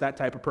I'm just that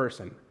type of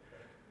person.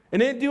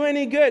 And it didn't do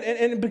any good.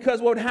 And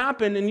because what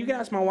happened, and you can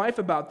ask my wife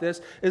about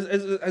this,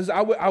 is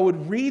I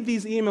would read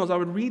these emails, I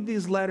would read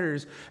these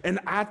letters, and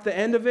at the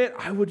end of it,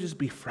 I would just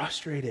be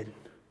frustrated.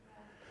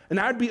 And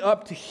I'd be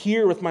up to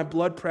here with my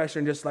blood pressure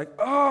and just like,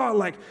 oh,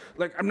 like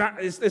I'm not,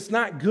 it's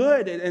not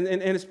good. And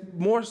it's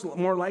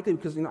more likely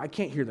because, I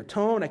can't hear the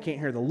tone, I can't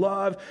hear the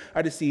love.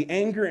 I just see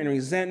anger and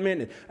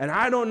resentment, and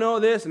I don't know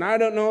this, and I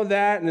don't know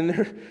that.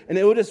 And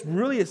it would just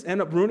really just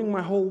end up ruining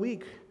my whole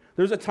week.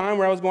 There was a time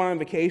where I was going on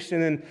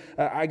vacation, and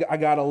I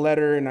got a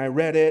letter, and I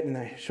read it, and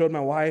I showed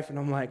my wife, and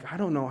I'm like, I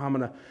don't know how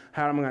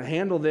I'm gonna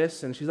handle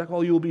this. And she's like,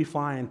 oh, you'll be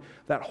fine.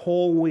 That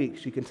whole week,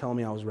 she can tell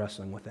me I was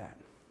wrestling with that.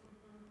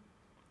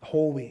 The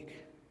whole week.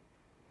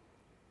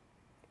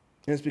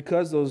 And it's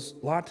because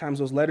a lot of times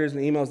those letters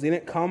and emails, they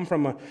didn't come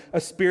from a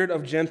spirit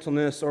of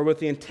gentleness or with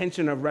the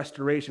intention of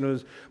restoration. It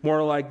was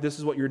more like, this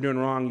is what you're doing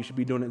wrong, you should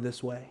be doing it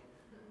this way.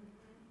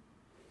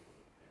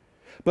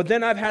 But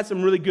then I've had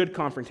some really good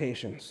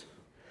confrontations.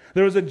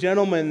 There was a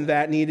gentleman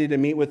that needed to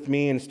meet with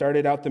me and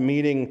started out the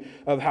meeting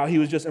of how he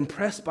was just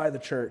impressed by the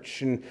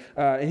church. And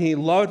he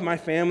loved my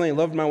family, and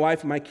loved my wife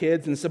and my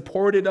kids, and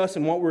supported us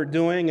in what we're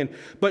doing,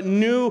 but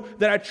knew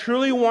that I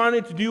truly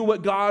wanted to do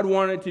what God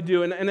wanted to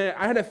do. And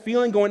I had a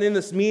feeling going in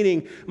this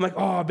meeting, I'm like,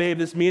 oh, babe,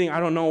 this meeting, I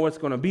don't know what it's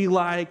going to be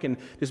like, and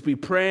just be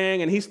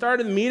praying. And he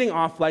started the meeting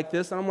off like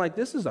this, and I'm like,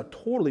 this is a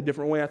totally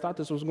different way I thought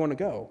this was going to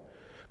go.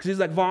 Because he's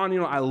like, Vaughn,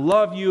 I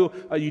love you.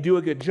 You do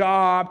a good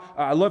job.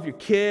 I love your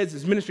kids.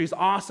 This ministry is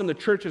awesome. The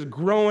church is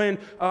growing.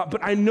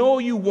 But I know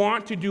you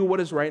want to do what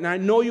is right. And I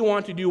know you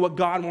want to do what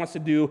God wants to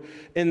do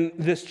in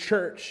this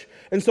church.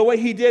 And so what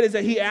he did is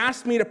that he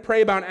asked me to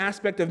pray about an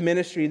aspect of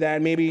ministry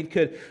that maybe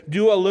could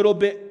do a little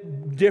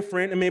bit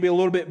different and maybe a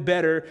little bit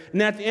better.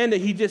 And at the end,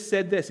 he just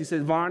said this. He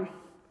said, Vaughn,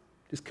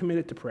 just commit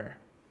it to prayer.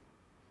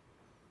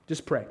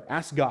 Just pray.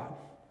 Ask God.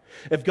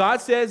 If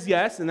God says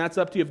yes, and that's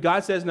up to you. If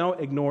God says no,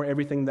 ignore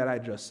everything that I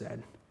just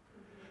said.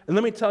 And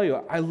let me tell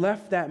you, I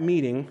left that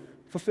meeting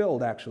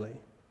fulfilled, actually.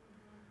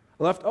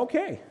 I left,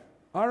 okay,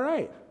 all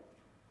right.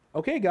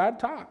 Okay, God,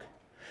 talk.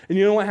 And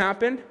you know what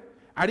happened?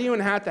 I didn't even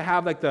have to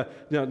have like the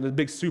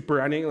big super,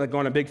 I didn't like go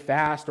on a big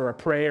fast or a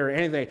prayer or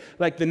anything.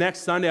 Like the next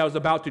Sunday, I was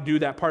about to do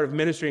that part of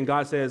ministry, and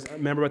God says,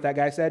 remember what that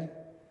guy said?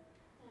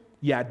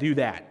 Yeah, do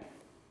that.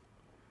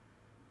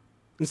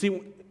 And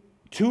see,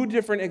 two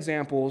different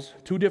examples,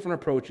 two different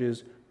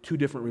approaches, two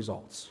different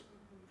results.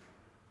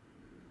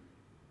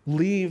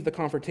 Leave the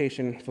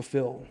confrontation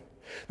fulfilled.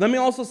 Let me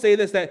also say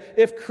this, that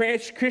if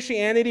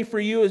Christianity for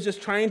you is just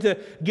trying to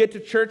get to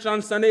church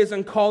on Sundays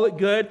and call it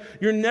good,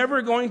 you're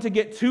never going to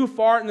get too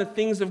far in the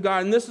things of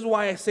God. And this is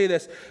why I say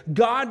this.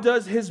 God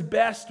does his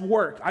best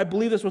work. I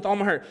believe this with all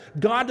my heart.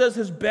 God does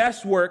his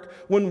best work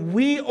when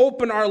we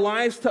open our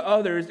lives to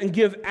others and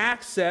give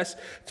access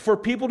for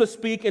people to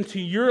speak into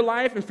your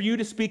life and for you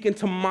to speak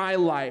into my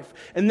life.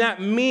 And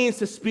that means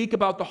to speak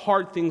about the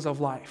hard things of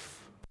life.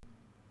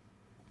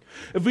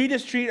 If we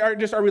just treat our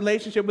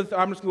relationship with,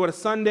 I'm just going to go to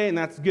Sunday and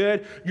that's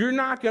good, you're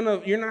not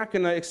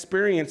gonna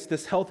experience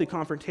this healthy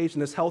confrontation,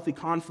 this healthy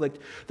conflict,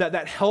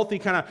 that healthy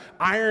kind of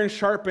iron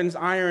sharpens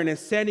iron and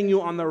setting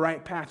you on the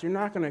right path. You're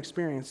not going to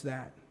experience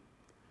that.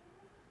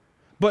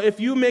 But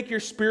if you make your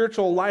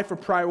spiritual life a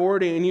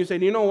priority and you say,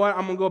 you know what,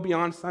 I'm going to go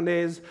beyond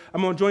Sundays.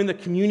 I'm going to join the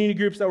community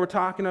groups that we're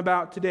talking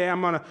about today. I'm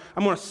going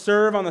to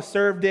serve on the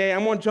serve day.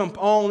 I'm going to jump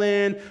all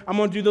in. I'm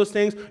going to do those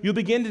things. You'll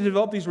begin to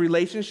develop these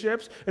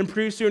relationships, and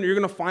pretty soon you're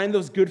going to find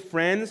those good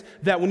friends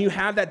that when you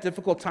have that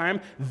difficult time,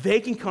 they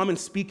can come and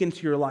speak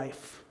into your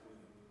life.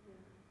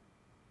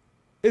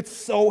 It's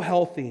so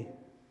healthy.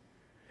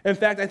 In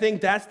fact, I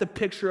think that's the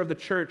picture of the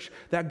church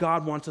that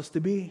God wants us to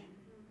be.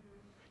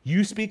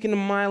 You speak into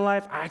my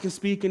life, I can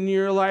speak into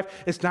your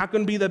life. It's not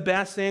going to be the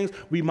best things.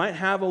 We might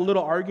have a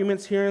little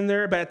arguments here and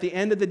there, but at the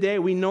end of the day,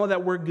 we know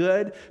that we're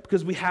good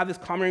because we have this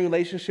common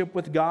relationship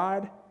with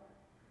God.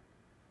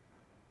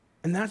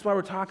 And that's why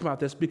we're talking about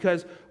this,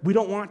 because we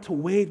don't want to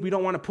wait, we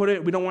don't want to put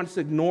it, we don't want to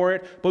ignore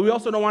it, but we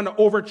also don't want to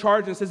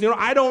overcharge and says,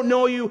 I don't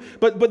know you,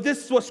 but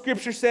this is what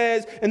Scripture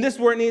says, and this is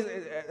where it needs.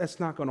 That's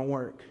not going to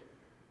work.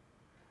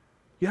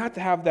 You have to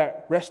have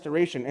that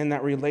restoration in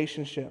that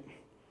relationship.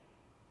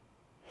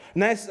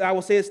 And I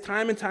will say this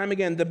time and time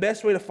again, the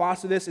best way to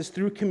foster this is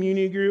through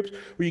community groups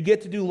where you get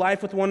to do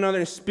life with one another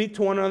and speak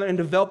to one another and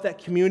develop that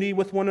community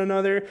with one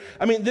another.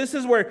 I mean, this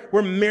is where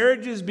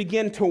marriages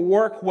begin to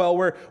work well,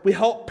 where we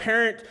help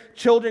parent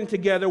children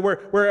together,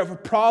 where if a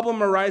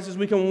problem arises,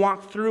 we can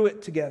walk through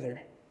it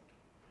together.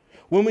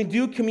 When we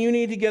do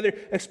community together,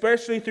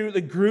 especially through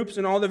the groups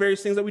and all the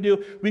various things that we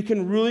do, we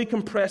can really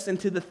compress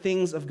into the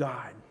things of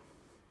God.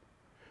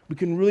 We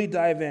can really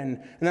dive in.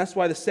 And that's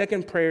why the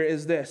second prayer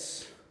is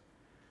this: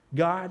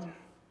 God,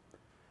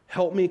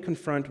 help me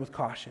confront with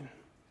caution.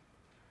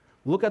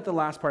 Look at the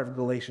last part of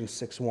Galatians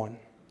 6:1.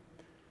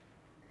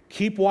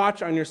 Keep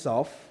watch on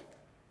yourself,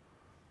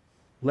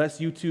 lest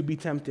you too be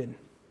tempted.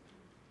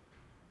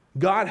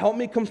 God, help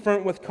me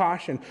confront with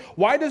caution.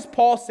 Why does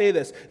Paul say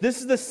this?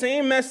 This is the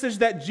same message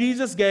that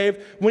Jesus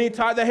gave when he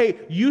taught that, hey,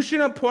 you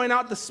shouldn't point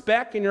out the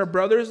speck in your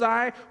brother's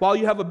eye while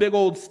you have a big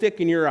old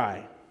stick in your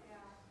eye.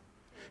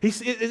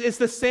 It's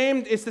the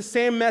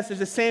same message,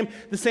 the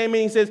same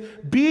meaning. He says,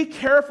 be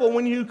careful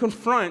when you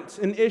confront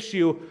an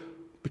issue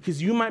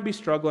because you might be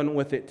struggling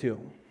with it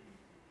too.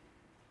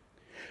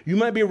 You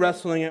might be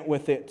wrestling it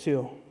with it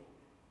too.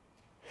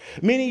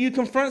 Meaning you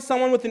confront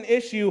someone with an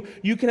issue,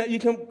 you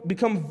can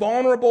become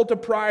vulnerable to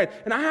pride.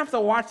 And I have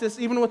to watch this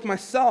even with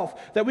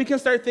myself, that we can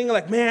start thinking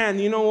like, man,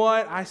 you know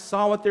what? I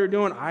saw what they were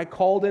doing. I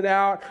called it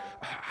out.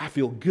 I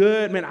feel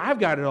good. Man, I've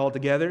got it all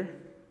together.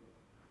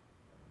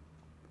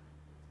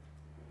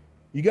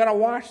 You got to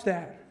watch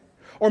that.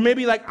 Or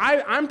maybe like,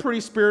 I'm pretty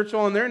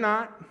spiritual and they're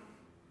not.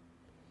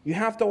 You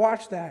have to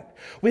watch that.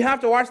 We have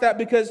to watch that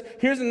because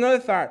here's another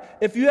thought.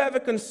 If you have a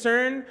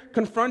concern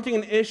confronting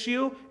an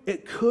issue,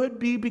 it could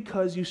be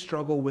because you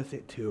struggle with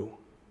it too.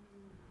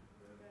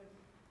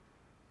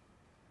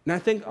 And I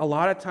think a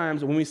lot of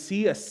times when we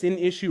see a sin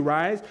issue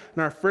rise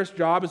and our first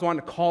job is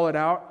wanting to call it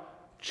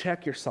out,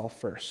 check yourself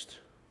first.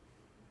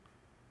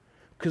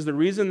 Because the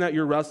reason that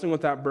you're wrestling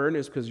with that burden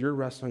is because you're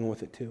wrestling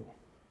with it too.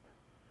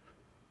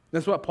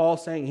 That's what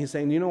Paul's saying. He's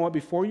saying, you know what,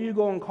 before you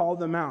go and call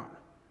them out,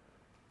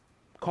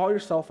 call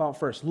yourself out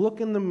first.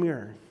 Look in the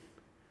mirror.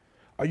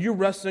 Are you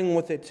wrestling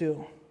with it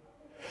too?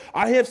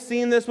 I have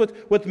seen this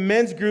with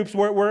men's groups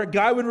where a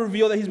guy would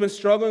reveal that he's been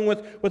struggling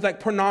with like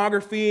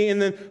pornography,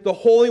 and then the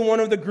holy one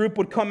of the group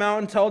would come out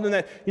and tell them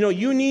that,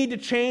 you need to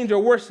change, or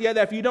worse yet,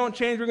 that if you don't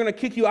change, we're going to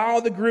kick you out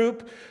of the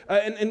group.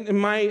 And in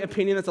my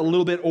opinion, that's a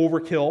little bit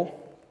overkill.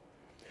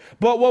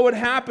 But what would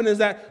happen is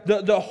that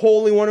the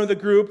holy one of the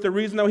group, the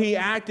reason that he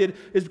acted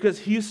is because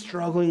he's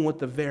struggling with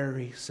the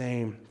very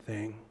same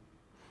thing.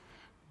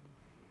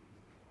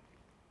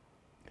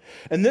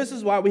 And this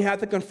is why we have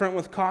to confront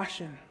with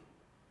caution.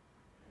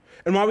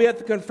 And why we have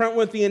to confront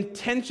with the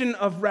intention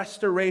of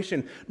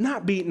restoration,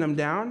 not beating them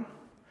down,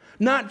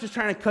 not just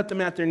trying to cut them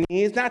at their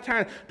knees, not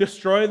trying to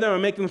destroy them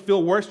and make them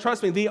feel worse.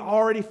 Trust me, they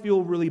already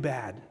feel really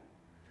bad.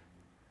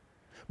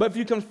 But if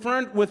you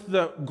confront with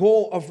the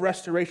goal of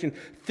restoration,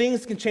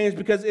 things can change,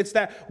 because it's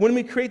that when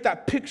we create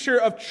that picture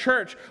of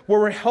church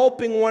where we're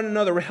helping one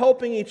another, we're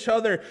helping each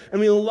other,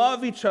 and we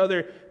love each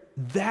other,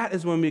 that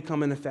is when we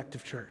become an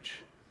effective church.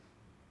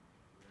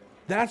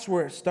 That's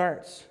where it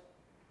starts.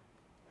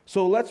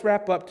 So let's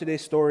wrap up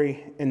today's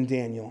story in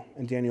Daniel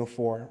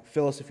 4.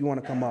 Phyllis, if you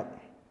want to come up.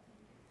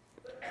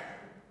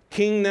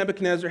 King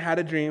Nebuchadnezzar had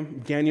a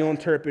dream. Daniel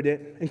interpreted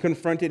it and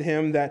confronted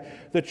him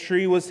that the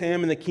tree was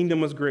him and the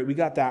kingdom was great. We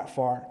got that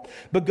far.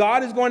 But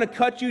God is going to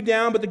cut you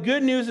down. But the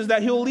good news is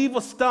that he'll leave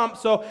a stump.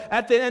 So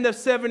at the end of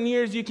 7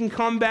 years, you can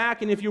come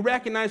back. And if you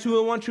recognize who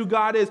the one true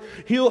God is,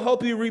 he'll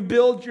help you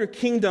rebuild your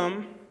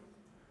kingdom.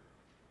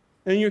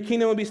 And your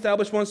kingdom will be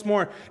established once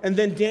more. And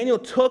then Daniel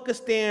took a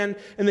stand,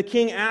 and the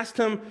king asked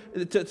him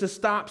to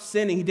stop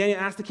sinning. Daniel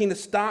asked the king to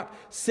stop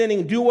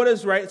sinning, do what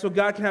is right, so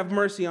God can have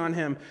mercy on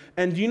him.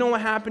 And do you know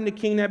what happened to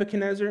King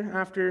Nebuchadnezzar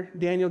after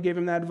Daniel gave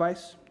him that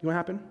advice? You know what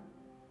happened?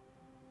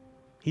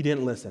 He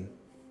didn't listen.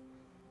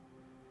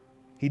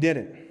 He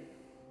didn't.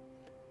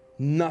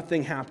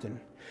 Nothing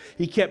happened.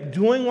 He kept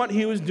doing what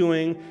he was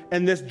doing,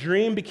 and this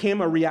dream became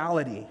a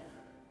reality.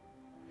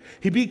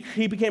 He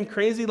became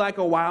crazy like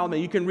a wild man.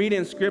 You can read it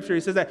in Scripture.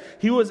 He says that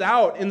he was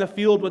out in the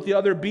field with the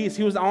other beasts.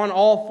 He was on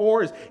all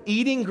fours,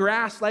 eating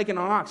grass like an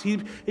ox.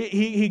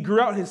 He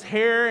grew out his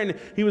hair, and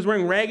he was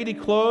wearing raggedy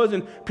clothes.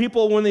 And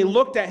people, when they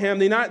looked at him,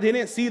 they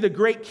didn't see the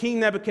great King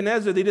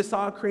Nebuchadnezzar. They just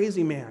saw a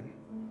crazy man.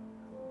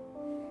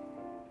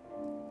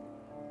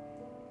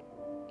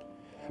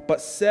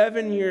 But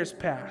 7 years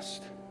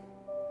passed.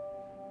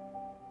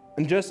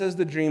 And just as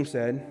the dream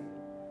said,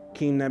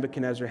 King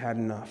Nebuchadnezzar had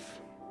enough.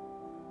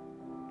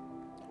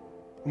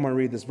 I'm going to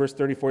read this. Verse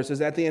 34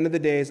 says, "At the end of the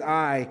days,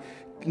 I,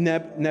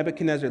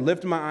 Nebuchadnezzar,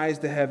 lifted my eyes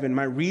to heaven.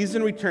 My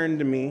reason returned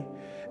to me,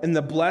 and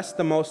blessed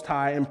the Most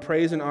High, and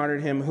praised and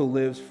honored him who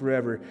lives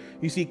forever."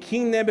 You see,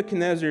 King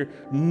Nebuchadnezzar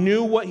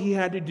knew what he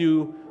had to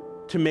do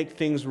to make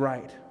things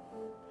right.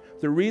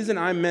 The reason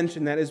I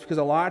mention that is because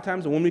a lot of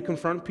times when we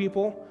confront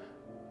people,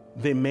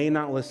 they may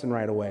not listen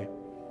right away.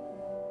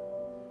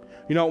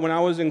 You know, when I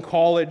was in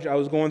college, I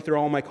was going through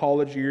all my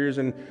college years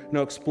and,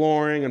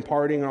 exploring and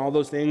partying and all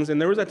those things. And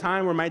there was a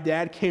time where my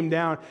dad came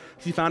down.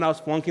 He found I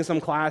was flunking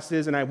some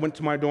classes, and I went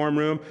to my dorm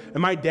room.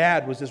 And my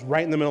dad was just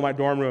right in the middle of my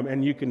dorm room.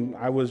 And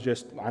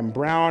I'm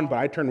brown, but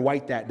I turned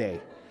white that day.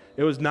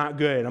 It was not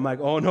good. I'm like,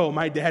 oh no,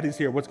 my dad is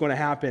here. What's going to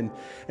happen?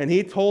 And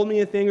he told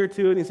me a thing or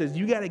two, and he says,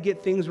 you got to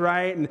get things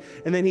right. And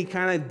then he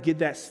kind of get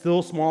that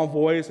still small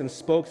voice and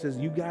says,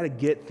 you got to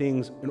get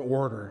things in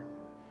order.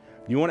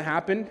 You know what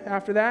happened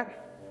after that?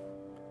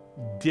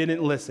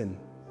 Didn't listen.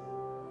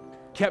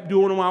 Kept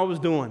doing what I was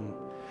doing.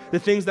 The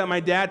things that my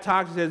dad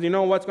talked, he says, you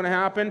know what's going to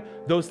happen?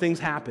 Those things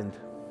happened.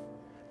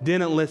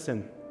 Didn't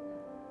listen.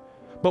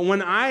 But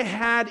when I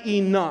had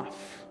enough,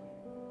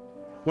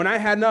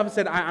 and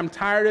said, I'm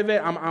tired of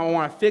it, I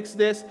want to fix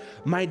this,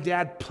 my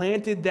dad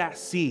planted that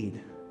seed.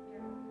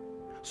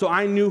 So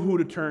I knew who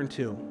to turn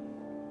to.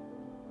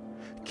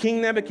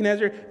 King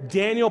Nebuchadnezzar,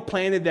 Daniel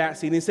planted that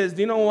seed. And he says,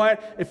 you know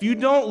what? If you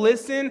don't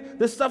listen,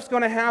 this stuff's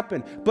going to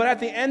happen. But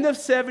at the end of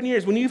 7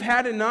 years, when you've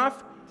had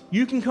enough,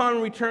 you can come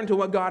and return to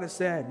what God has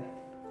said.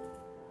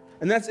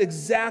 And that's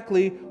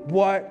exactly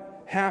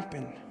what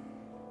happened.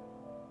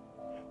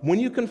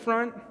 When you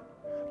confront,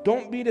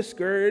 don't be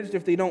discouraged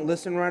if they don't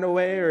listen right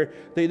away or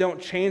they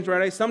don't change right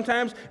away.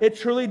 Sometimes it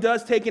truly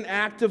does take an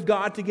act of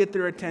God to get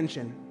their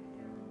attention.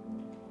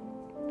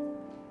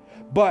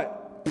 But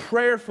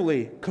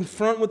prayerfully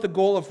confront with the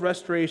goal of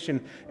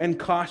restoration and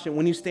caution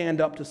when you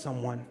stand up to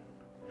someone,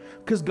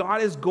 because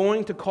God is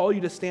going to call you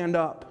to stand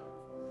up.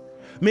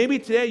 Maybe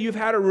today you've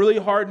had a really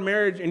hard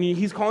marriage and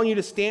he's calling you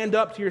to stand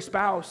up to your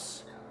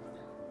spouse.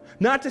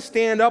 Not to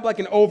stand up like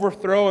an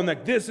overthrow and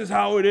like, this is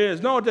how it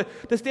is. No, to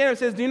stand up and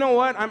says, do you know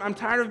what? I'm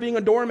tired of being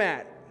a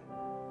doormat.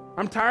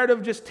 I'm tired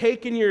of just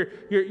taking your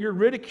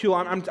ridicule.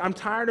 I'm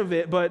tired of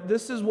it, but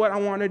this is what I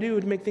want to do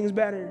to make things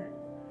better.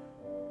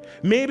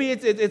 Maybe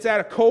it's at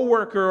a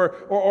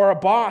coworker or a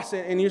boss,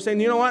 and you're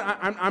saying, you know what?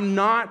 I'm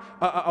not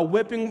a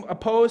whipping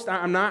post.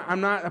 I'm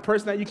not a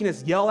person that you can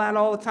just yell at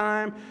all the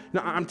time.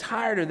 No, I'm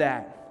tired of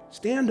that.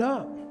 Stand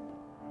up.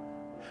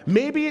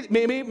 Maybe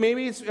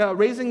it's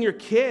raising your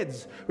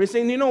kids. We're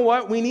saying, you know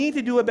what? We need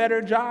to do a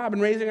better job in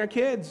raising our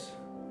kids.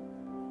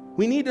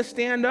 We need to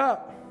stand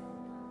up.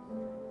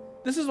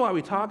 This is why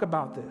we talk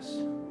about this.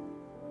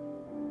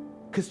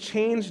 Because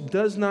change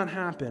does not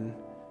happen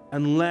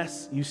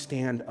unless you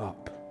stand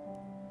up.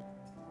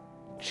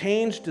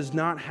 Change does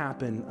not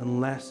happen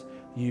unless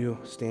you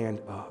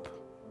stand up.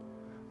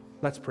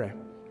 Let's pray.